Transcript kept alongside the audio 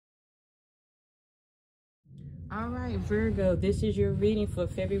All right, Virgo, this is your reading for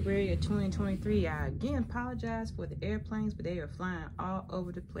February of 2023. I again apologize for the airplanes, but they are flying all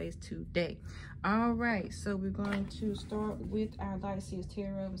over the place today. All right, so we're going to start with our Light Seers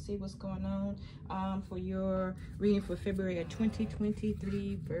Tarot and see what's going on for your reading for February of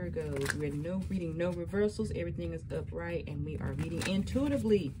 2023, Virgos. We're reading no reversals. Everything is upright, and we are reading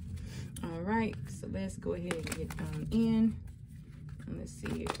intuitively. All right, so let's go ahead and get on in. And let's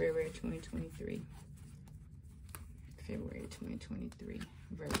see, February 2023. February 2023,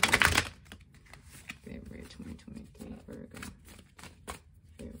 Virgo. February 2023, Virgo.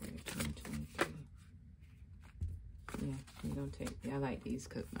 February 2023. Yeah, we're gonna take. Yeah, I like these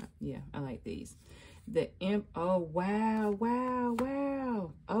because I like these. The imp. Oh wow, wow,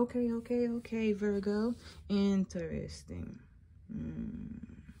 wow. Okay, Virgo. Interesting.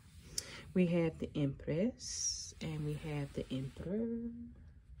 We have the Empress and we have the Emperor.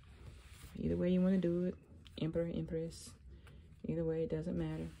 Either way you want to do it. Emperor, Empress, either way, it doesn't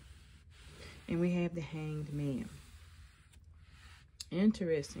matter. And we have the Hanged Man.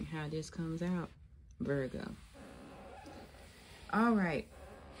 Interesting how this comes out, Virgo. All right,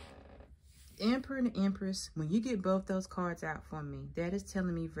 Emperor and Empress, when you get both those cards out for me, that is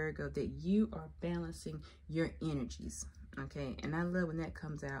telling me, Virgo, that you are balancing your energies. Okay, and I love when that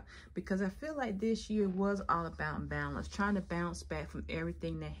comes out because I feel like this year was all about balance, trying to bounce back from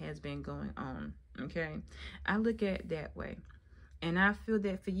everything that has been going on. Okay, I look at it that way. And I feel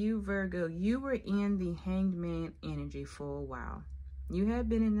that for you, Virgo, you were in the Hanged Man energy for a while. You have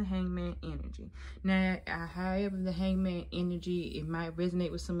been in the Hanged Man energy. Now, however, the Hanged Man energy, it might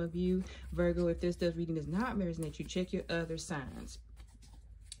resonate with some of you, Virgo. If this reading does not resonate, you check your other signs.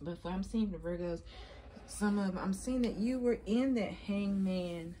 But what I'm seeing for Virgos, some of them, I'm seeing that you were in that Hanged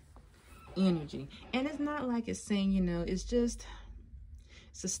Man energy. And it's not like it's saying, you know, it's just,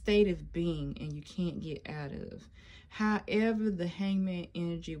 it's a state of being and you can't get out of. However, the Hanged Man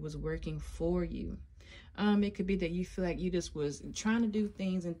energy was working for you. It could be that you feel like you just was trying to do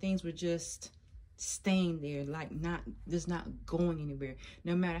things and things were just staying there, like just not going anywhere.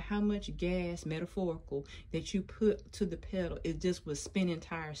 No matter how much gas, metaphorical, that you put to the pedal, it just was spinning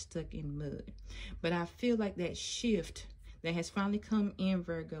tires stuck in mud. But I feel like that shift that has finally come in,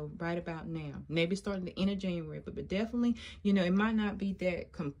 Virgo, right about now. Maybe starting the end of January, but definitely, you know, it might not be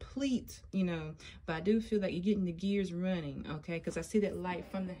that complete, you know, but I do feel like you're getting the gears running, okay? Because I see that light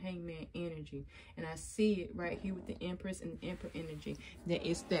from the Hanged Man energy, and I see it right here with the Empress and the Emperor energy, that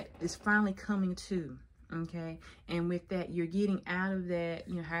it's finally coming to, okay? And with that, you're getting out of that,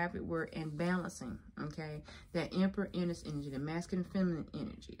 you know, however it were, and balancing, okay? That Emperor energy, the masculine feminine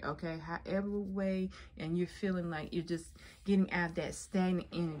energy, okay? However way, and you're feeling like you're just getting out of that stagnant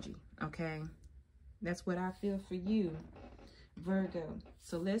energy, okay? That's what I feel for you, Virgo.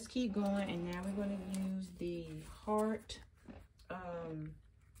 So let's keep going, and now we're going to use the Heart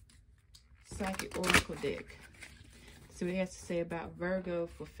Psychic Oracle deck. So it has to say about Virgo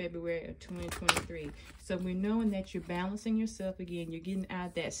for February of 2023. So we're knowing that you're balancing yourself again. You're getting out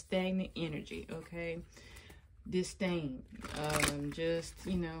of that stagnant energy, okay? Disdain, just,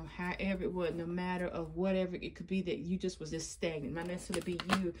 you know, however it was, no matter of whatever, it could be that you just was just stagnant. Not necessarily be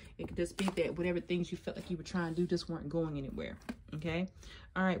you. It could just be that whatever things you felt like you were trying to do just weren't going anywhere, okay?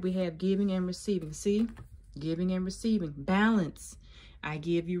 All right, we have giving and receiving. See? Giving and receiving. Balance. I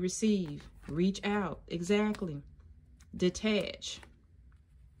give, you receive. Reach out. Exactly. Detach.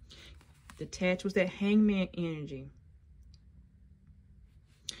 Detach was that Hanged Man energy.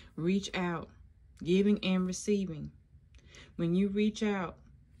 Reach out. Giving and receiving. When you reach out,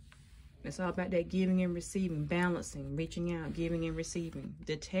 it's all about that giving and receiving, balancing, reaching out, giving and receiving.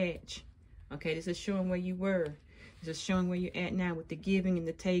 Detach. Okay, this is showing where you were. This is showing where you're at now with the giving and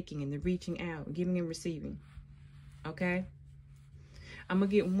the taking and the reaching out, giving and receiving. Okay? I'm going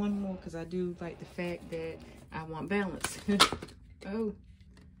to get one more because I do like the fact that I want balance. Oh.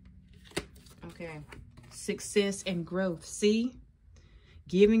 Okay. Success and growth. See?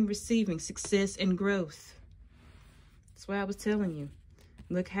 Giving, receiving, success and growth. That's what I was telling you.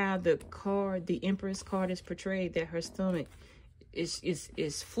 Look how the card, the Empress card is portrayed, that her stomach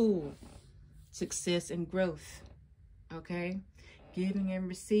is full. Success and growth. Okay? Giving and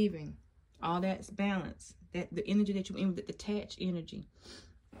receiving. All that's balance. That the energy that you're in with the detached energy.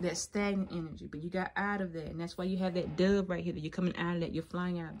 That stagnant energy, but you got out of that, and that's why you have that dove right here, that you're coming out of that, you're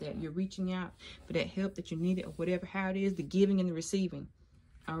flying out of that, you're reaching out for that help that you needed, or whatever, how it is, the giving and the receiving.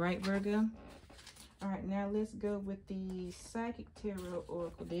 All right, Virgo. All right, now let's go with the Psychic Tarot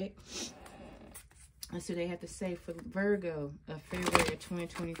Oracle deck. Let's see what they have to say for Virgo of February of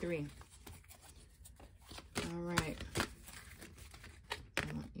 2023. All right.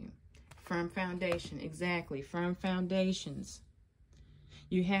 I want you. Firm foundation. Exactly. Firm foundations.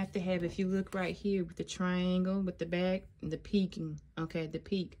 You have to have, if you look right here with the triangle, with the back, the peaking, okay, the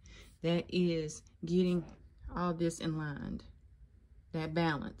peak, that is getting all this in line. That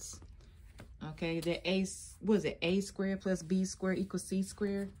balance. Okay, that A, what is it? A squared plus B squared equals C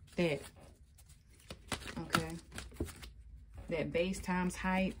squared. That. Okay. That base times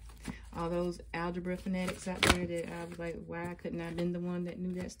height. All those algebra fanatics out there that I was like, why couldn't I have been the one that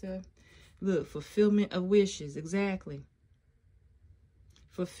knew that stuff? Look, fulfillment of wishes. Exactly.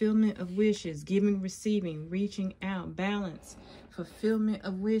 Fulfillment of wishes. Giving, receiving, reaching out. Balance. Fulfillment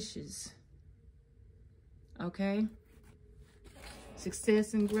of wishes. Okay?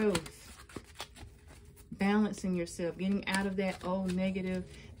 Success and growth. Balancing yourself. Getting out of that old negative,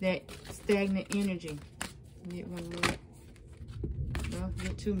 that stagnant energy. Get one more. Well,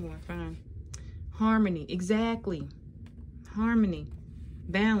 get two more. Fine. Harmony. Exactly. Harmony.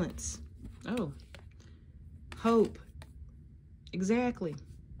 Balance. Oh. Hope. Exactly.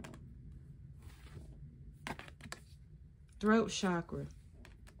 Throat chakra.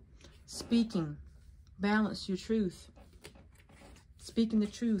 Speaking. Balance your truth. Speaking the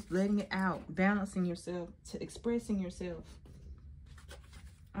truth. Letting it out. Balancing yourself. To expressing yourself.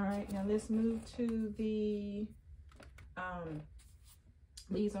 All right. Now let's move to the...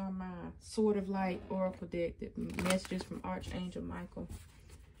 these are my Sword of Light Oracle deck. The messages from Archangel Michael.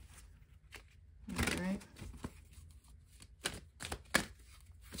 All right.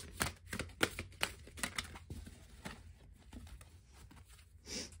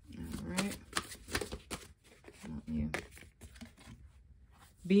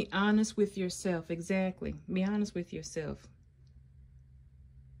 Be honest with yourself. Exactly. Be honest with yourself.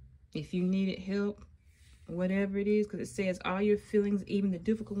 If you needed help, whatever it is, because it says all your feelings, even the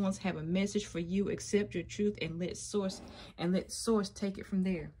difficult ones, have a message for you. Accept your truth and let source take it from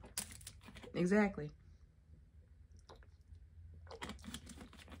there. Exactly.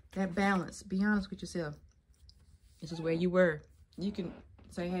 That balance. Be honest with yourself. This is where you were. You can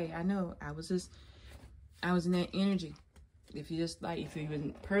say, hey, I know I was in that energy. If you just if you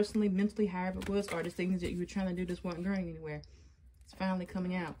were personally, mentally, however it was, or the things that you were trying to do just weren't going anywhere, it's finally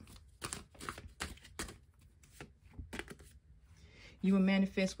coming out. You will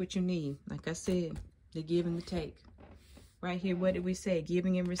manifest what you need. Like I said, the give and the take. Right here, what did we say?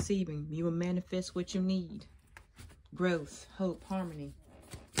 Giving and receiving. You will manifest what you need. Growth, hope, harmony.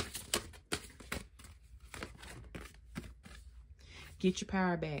 Get your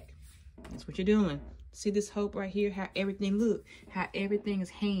power back. That's what you're doing. See this hope right here? How everything look. How everything is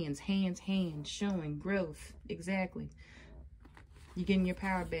hands, hands, hands. Showing growth. Exactly. You're getting your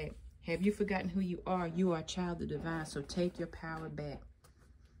power back. Have you forgotten who you are? You are a child of the divine. So take your power back.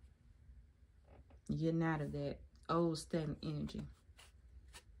 You're getting out of that old stagnant energy.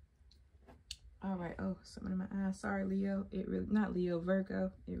 All right. Oh, something in my eye. Sorry, Leo. It really, not Leo,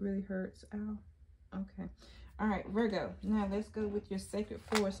 Virgo. It really hurts. Ow. Okay. All right, Virgo. Now let's go with your Sacred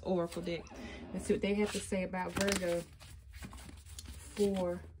Force Oracle deck. Let's see what they have to say about Virgo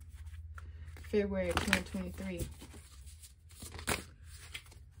for February 2023.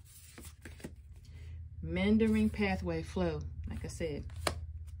 Meandering pathway, flow. Like I said,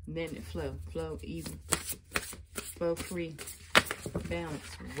 letting it flow. Flow easy. Flow free.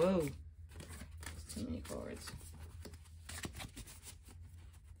 Balance. Whoa. Too many cards.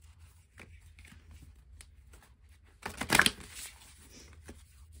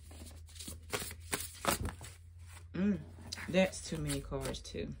 That's too many cards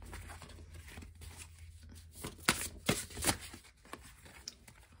too.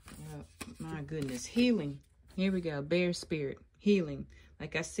 Oh, my goodness. Healing. Here we go. Bear spirit. Healing.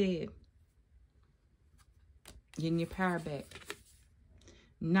 Like I said. Getting your power back.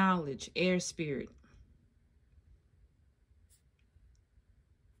 Knowledge. Air spirit.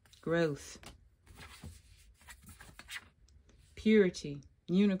 Growth. Purity.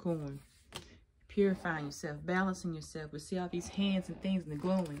 Unicorn. Purifying yourself, balancing yourself. We see all these hands and things and the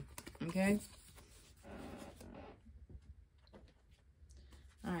glowing. Okay?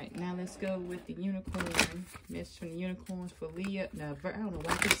 Alright, now let's go with the unicorn. Message from the unicorns for Leo. No, I don't know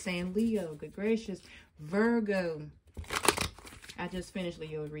why I keep saying Leo. Good gracious. Virgo. I just finished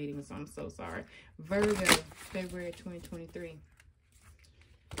Leo reading, so I'm so sorry. Virgo, February 2023.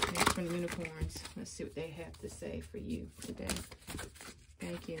 Message from the unicorns. Let's see what they have to say for you today.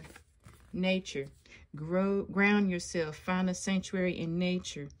 Thank you. Nature. Ground yourself. Find a sanctuary in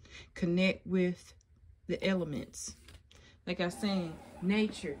nature. Connect with the elements. Like I was saying,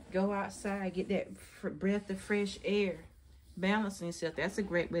 nature. Go outside. Get that breath of fresh air. Balancing yourself. That's a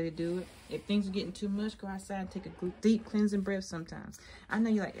great way to do it. If things are getting too much, go outside and take a deep cleansing breath sometimes. I know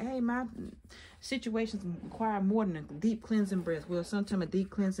you're like, hey, my situations require more than a deep cleansing breath. Well, sometimes a deep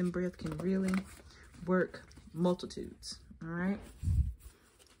cleansing breath can really work multitudes. All right.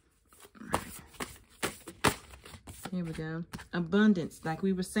 Here we go. Abundance, like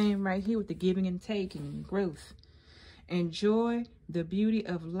we were saying right here with the giving and taking and growth. Enjoy the beauty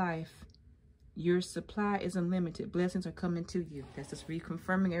of life. Your supply is unlimited. Blessings are coming to you. That's just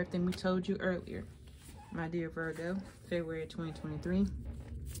reconfirming everything we told you earlier. My dear Virgo, February 2023.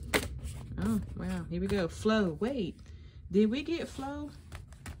 Oh, wow. Here we go. Flow. Wait. Did we get flow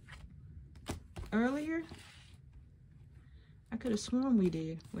earlier? I could have sworn we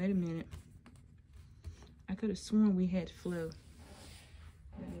did. Wait a minute. I could have sworn we had flow.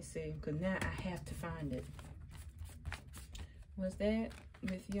 Let me see, because now I have to find it. Was that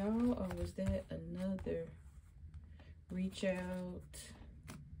with y'all, or was that another reach out?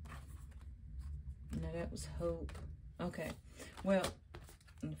 No, that was hope. Okay. Well,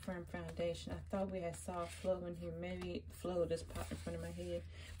 in the firm foundation, I thought we had saw flow in here. Maybe flow just popped in front of my head.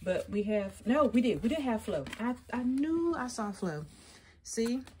 But we have, no, we did. We did have flow. I knew I saw flow.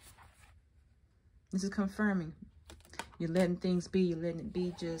 See? This is confirming. You're letting things be. You're letting it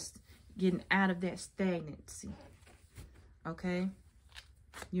be, just getting out of that stagnancy. Okay?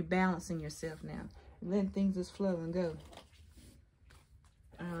 You're balancing yourself now. You're letting things just flow and go.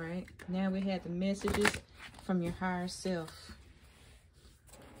 All right. Now we have the messages from your higher self.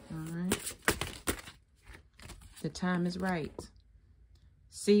 All right. The time is right.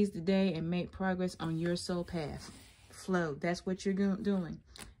 Seize the day and make progress on your soul path. Flow. That's what you're doing.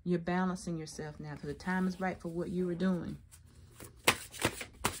 You're balancing yourself now, because the time is right for what you were doing.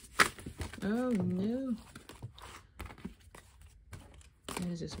 Oh, no. That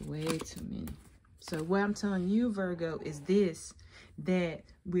is just way too many. So what I'm telling you, Virgo, is this, that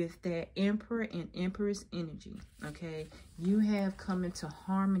with that Emperor and Empress energy, okay, you have come into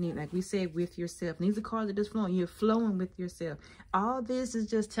harmony, like we said, with yourself. And these are cards that just flowing. You're flowing with yourself. All this is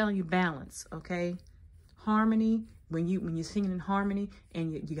just telling you balance, okay? Harmony. When you're singing in harmony,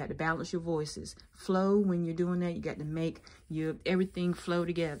 and you got to balance your voices. Flow, when you're doing that, you got to make everything flow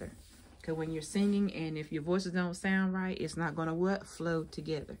together. Because when you're singing, and if your voices don't sound right, it's not going to what? Flow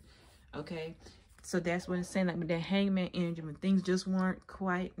together. Okay? So that's what it's saying, like with that hangman energy, when things just weren't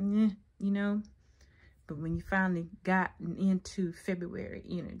quite, you know. But when you finally got into February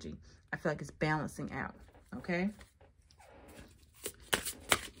energy, I feel like it's balancing out. Okay?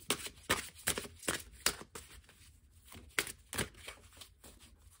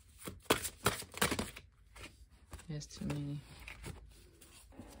 That's too many.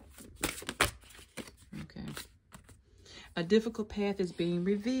 Okay. A difficult path is being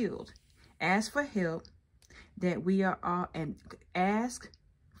revealed. Ask for help that we are all, and ask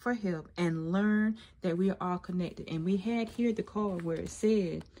for help and learn that we are all connected. And we had here the card where it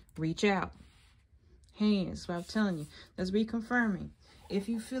said, reach out. Hands. So I'm telling you, that's reconfirming. If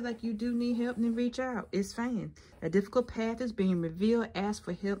you feel like you do need help, then reach out. It's fine. A difficult path is being revealed. Ask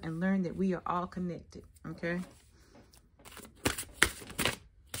for help and learn that we are all connected. Okay?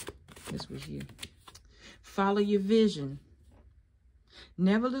 This was you. Follow your vision.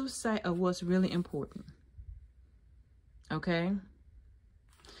 Never lose sight of what's really important. Okay?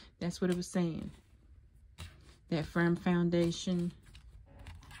 That's what it was saying. That firm foundation.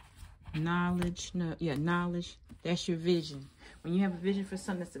 Knowledge. Knowledge. That's your vision. When you have a vision for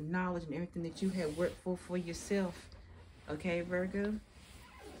something, that's the knowledge and everything that you have worked for yourself. Okay, Virgo?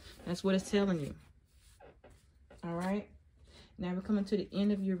 That's what it's telling you. All right? Now we're coming to the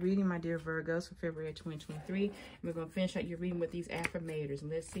end of your reading, my dear Virgos, for February 2023. We're going to finish out your reading with these Affrimators.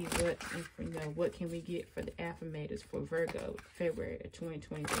 And let's see what can we get for the Affrimators for Virgo, February of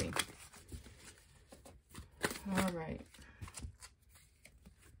 2023. All right.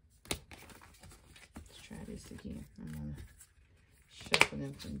 Let's try this again. I'm going to shuffle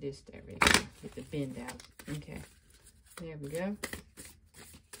them from this direction. Get the bend out. Okay. There we go.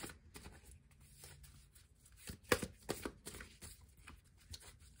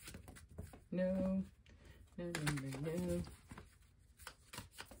 No, no, no, no,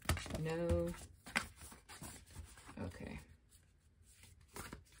 no, no. Okay.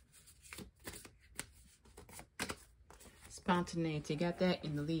 spontaneity. Got that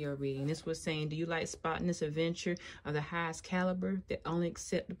in the Leo reading. This was saying, do you like spontaneous adventure of the highest caliber? The only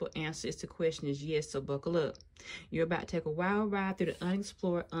acceptable answer is the question is yes, so buckle up. You're about to take a wild ride through the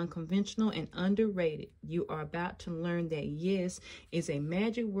unexplored, unconventional, and underrated. You are about to learn that yes is a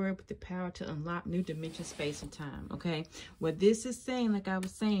magic word with the power to unlock new dimensions, space, and time, okay? What this is saying, like I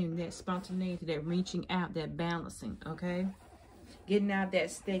was saying, that spontaneity, that reaching out, that balancing, okay? Getting out of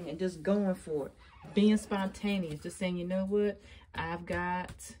that state and just going for it. Being spontaneous, just saying, you know what? I've got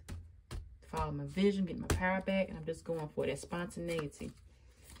to follow my vision, get my power back, and I'm just going for it. That spontaneity.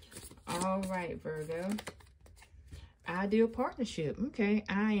 All right, Virgo. Ideal partnership. Okay,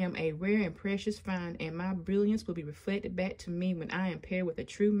 I am a rare and precious find, and my brilliance will be reflected back to me when I am paired with a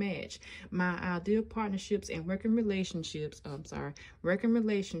true match. My ideal partnerships and working relationships are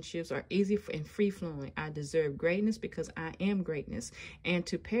easy and free-flowing. I deserve greatness because I am greatness. And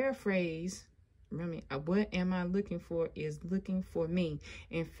to paraphrase, what am I looking for is looking for me.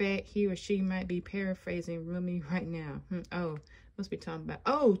 In fact, he or she might be paraphrasing Rumi right now. Oh, must be talking about,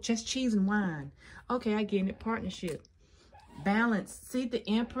 oh, just cheese and wine. Okay, I get it. Partnership. Balance. See, the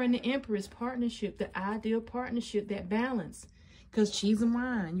Emperor and the Empress partnership, the ideal partnership, that balance. Because cheese and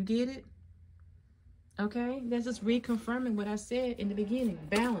wine, you get it? Okay, that's just reconfirming what I said in the beginning.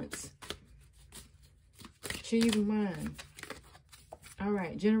 Balance. Cheese and wine. All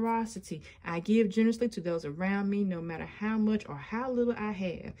right, generosity. I give generously to those around me, no matter how much or how little I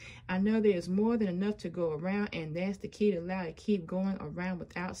have. I know there is more than enough to go around, and that's the key to allow to keep going around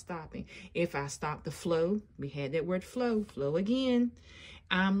without stopping. If I stop the flow, we had that word flow again.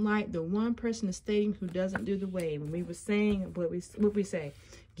 I'm like the one person in the stadium who doesn't do the wave. When we were saying what we say,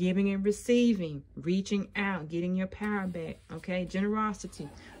 giving and receiving, reaching out, getting your power back. Okay, generosity,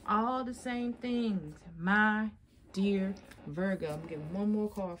 all the same things. My dear Virgo, I'm getting one more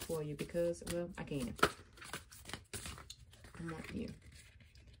card for you because, well, I can. I want you.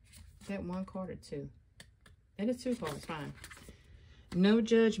 Is that one card or two? That is two cards, fine. No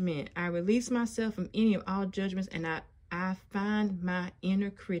judgment. I release myself from any of all judgments, and I find my inner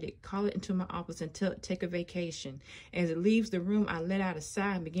critic, call it into my office, and take a vacation. As it leaves the room, I let out a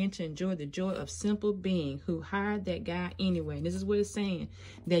sigh and begin to enjoy the joy of simple being. Who hired that guy anyway? And this is what it's saying,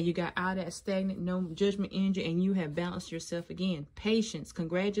 that you got out of that stagnant, no judgment energy, and you have balanced yourself again. Patience.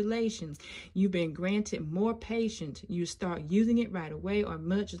 Congratulations. You've been granted more patience. You start using it right away or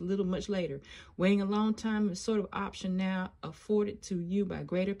much later. Waiting a long time is sort of option now afforded to you by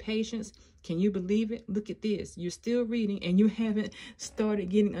greater patience. Can you believe it? Look at this. You're still reading and you haven't started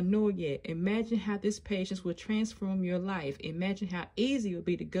getting annoyed yet. Imagine how this patience will transform your life. Imagine how easy it would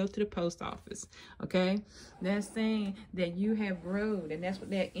be to go to the post office. Okay? That's saying that you have grown, and that's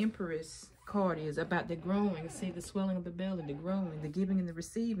what that Empress card is about, the growing. See, the swelling of the belly, the growing, the giving and the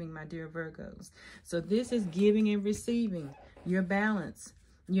receiving, my dear Virgos. So this is giving and receiving. Your balance.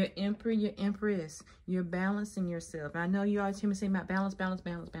 Your Emperor, your Empress, you're balancing yourself. I know you always hear me say about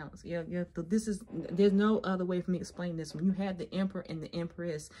balance. Yeah. This is, there's no other way for me to explain this. When you have the Emperor and the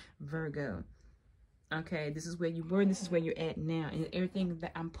Empress, Virgo. Okay, this is where you were, and this is where you're at now. And everything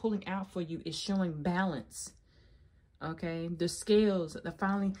that I'm pulling out for you is showing balance. Okay, the scales,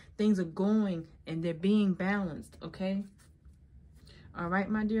 finally things are going and they're being balanced. Okay. All right,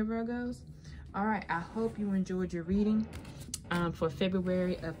 my dear Virgos. All right, I hope you enjoyed your reading for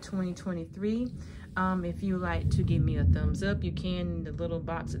February of 2023. If you like to give me a thumbs up, you can in the little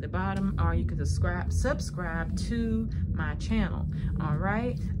box at the bottom, or you can subscribe to my channel. All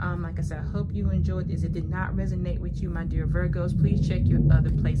right, like I said, I hope you enjoyed this. If it did not resonate with you, my dear Virgos, please check your other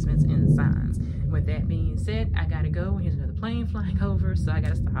placements and signs. With that being said, I gotta go. Here's another plane flying over, so I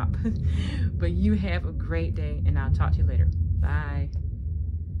gotta stop. But you have a great day, and I'll talk to you later. Bye.